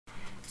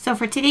So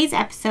for today's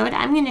episode,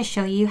 I'm going to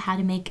show you how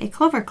to make a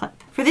clover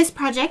clip. For this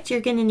project, you're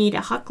going to need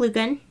a hot glue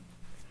gun,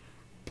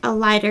 a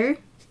lighter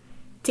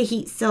to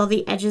heat seal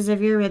the edges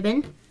of your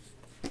ribbon,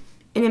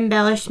 an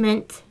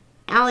embellishment,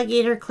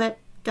 alligator clip,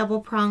 double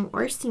prong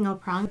or single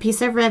prong, a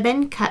piece of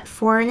ribbon cut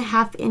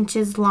 4.5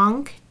 inches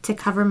long to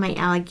cover my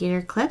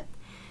alligator clip,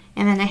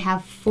 and then I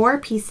have 4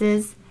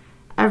 pieces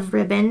of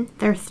ribbon.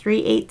 They're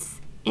 3/8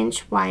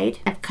 inch wide.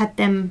 I've cut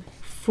them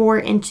 4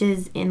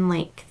 inches in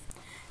length.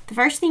 The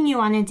first thing you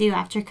want to do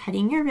after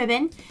cutting your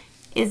ribbon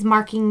is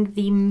marking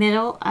the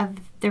middle of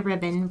the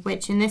ribbon,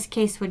 which in this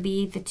case would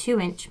be the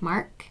 2-inch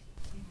mark.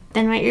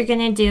 Then what you're going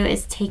to do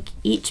is take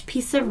each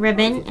piece of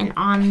ribbon, and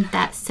on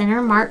that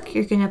center mark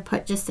you're going to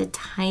put just a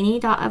tiny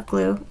dot of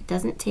glue. It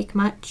doesn't take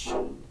much.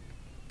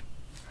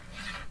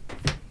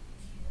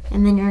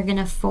 And then you're going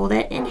to fold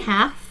it in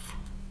half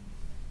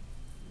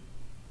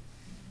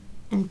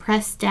and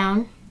press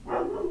down.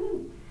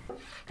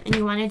 And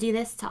you want to do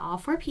this to all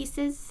 4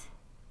 pieces.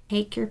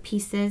 Take your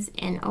pieces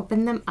and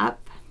open them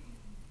up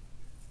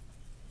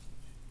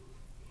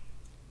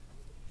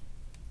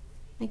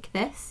like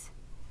this.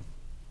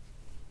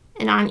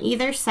 And on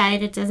either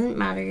side, it doesn't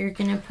matter, you're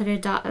going to put a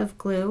dot of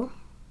glue.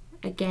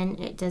 Again,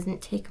 it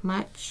doesn't take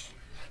much.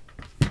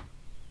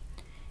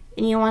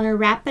 And you want to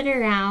wrap it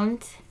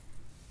around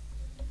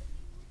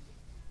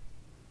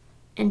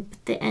and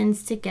put the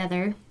ends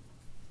together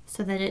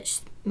so that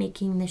it's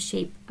making the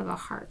shape of a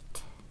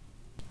heart.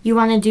 You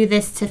want to do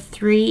this to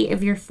 3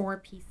 of your 4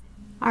 pieces.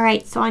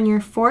 Alright, so on your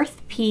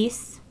 4th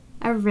piece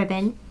of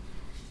ribbon,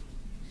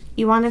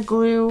 you want to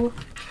glue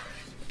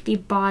the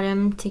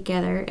bottom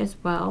together as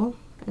well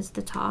as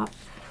the top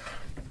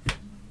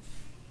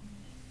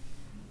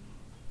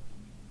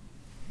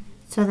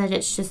so that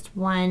it's just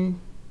one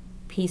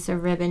piece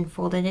of ribbon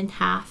folded in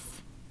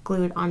half,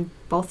 glued on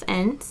both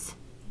ends.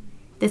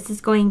 This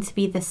is going to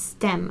be the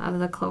stem of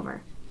the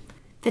clover.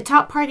 The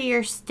top part of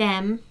your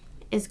stem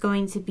is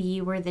going to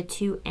be where the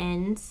 2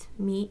 ends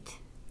meet.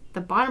 The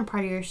bottom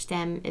part of your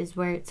stem is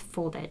where it's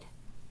folded.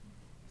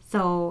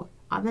 So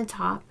on the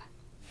top,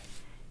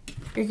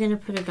 you're going to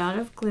put a dot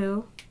of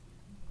glue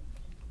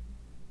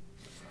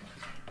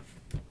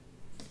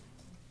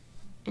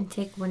and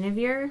take one of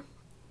your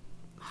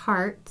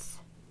hearts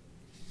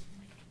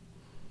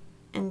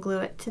and glue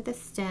it to the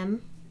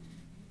stem.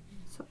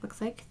 So it looks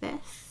like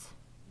this.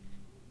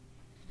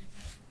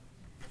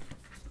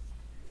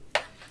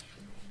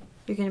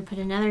 You're going to put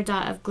another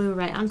dot of glue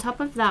right on top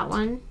of that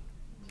one.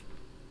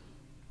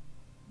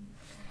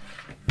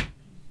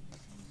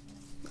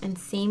 And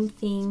same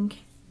thing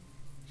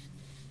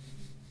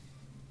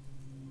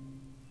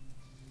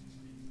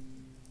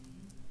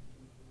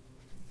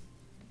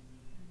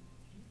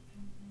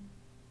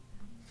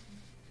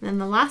then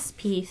the last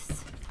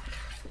piece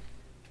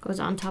goes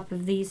on top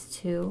of these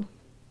 2.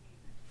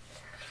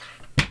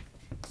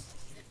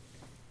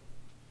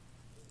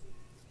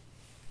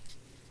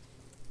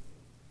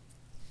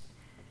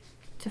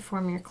 To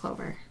form your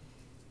clover.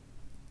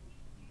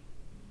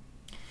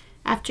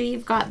 After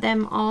you've got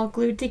them all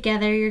glued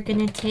together, you're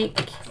going to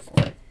take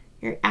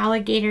your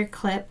alligator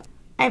clip.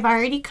 I've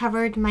already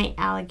covered my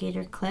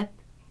alligator clip.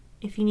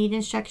 If you need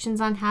instructions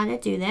on how to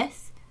do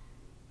this,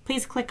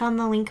 please click on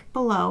the link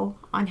below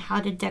on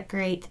how to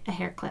decorate a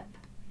hair clip.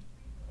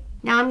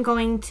 Now I'm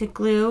going to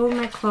glue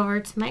my clover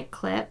to my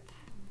clip.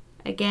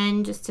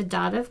 Again, just a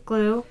dot of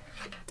glue.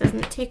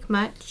 Doesn't take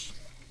much.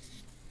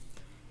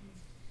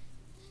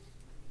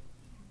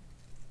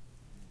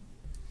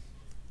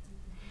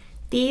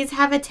 These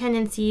have a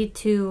tendency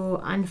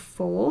to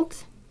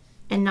unfold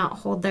and not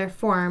hold their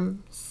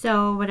form.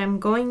 So what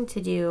I'm going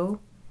to do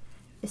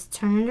is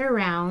turn it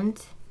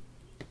around,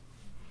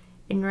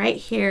 and right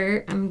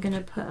here I'm going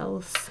to put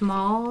a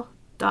small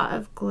dot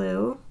of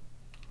glue.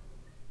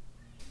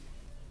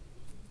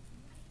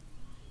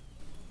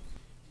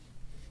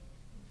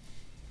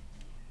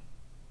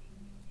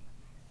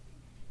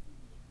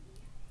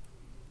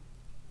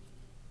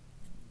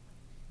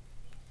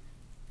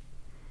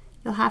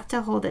 You'll have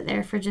to hold it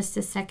there for just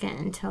a second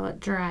until it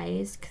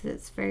dries because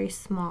it's very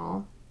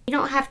small. You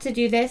don't have to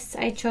do this.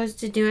 I chose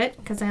to do it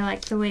because I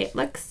like the way it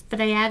looks, but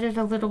I added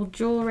a little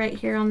jewel right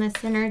here on the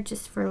center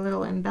just for a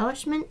little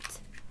embellishment.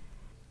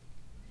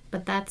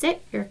 But that's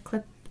it. Your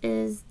clip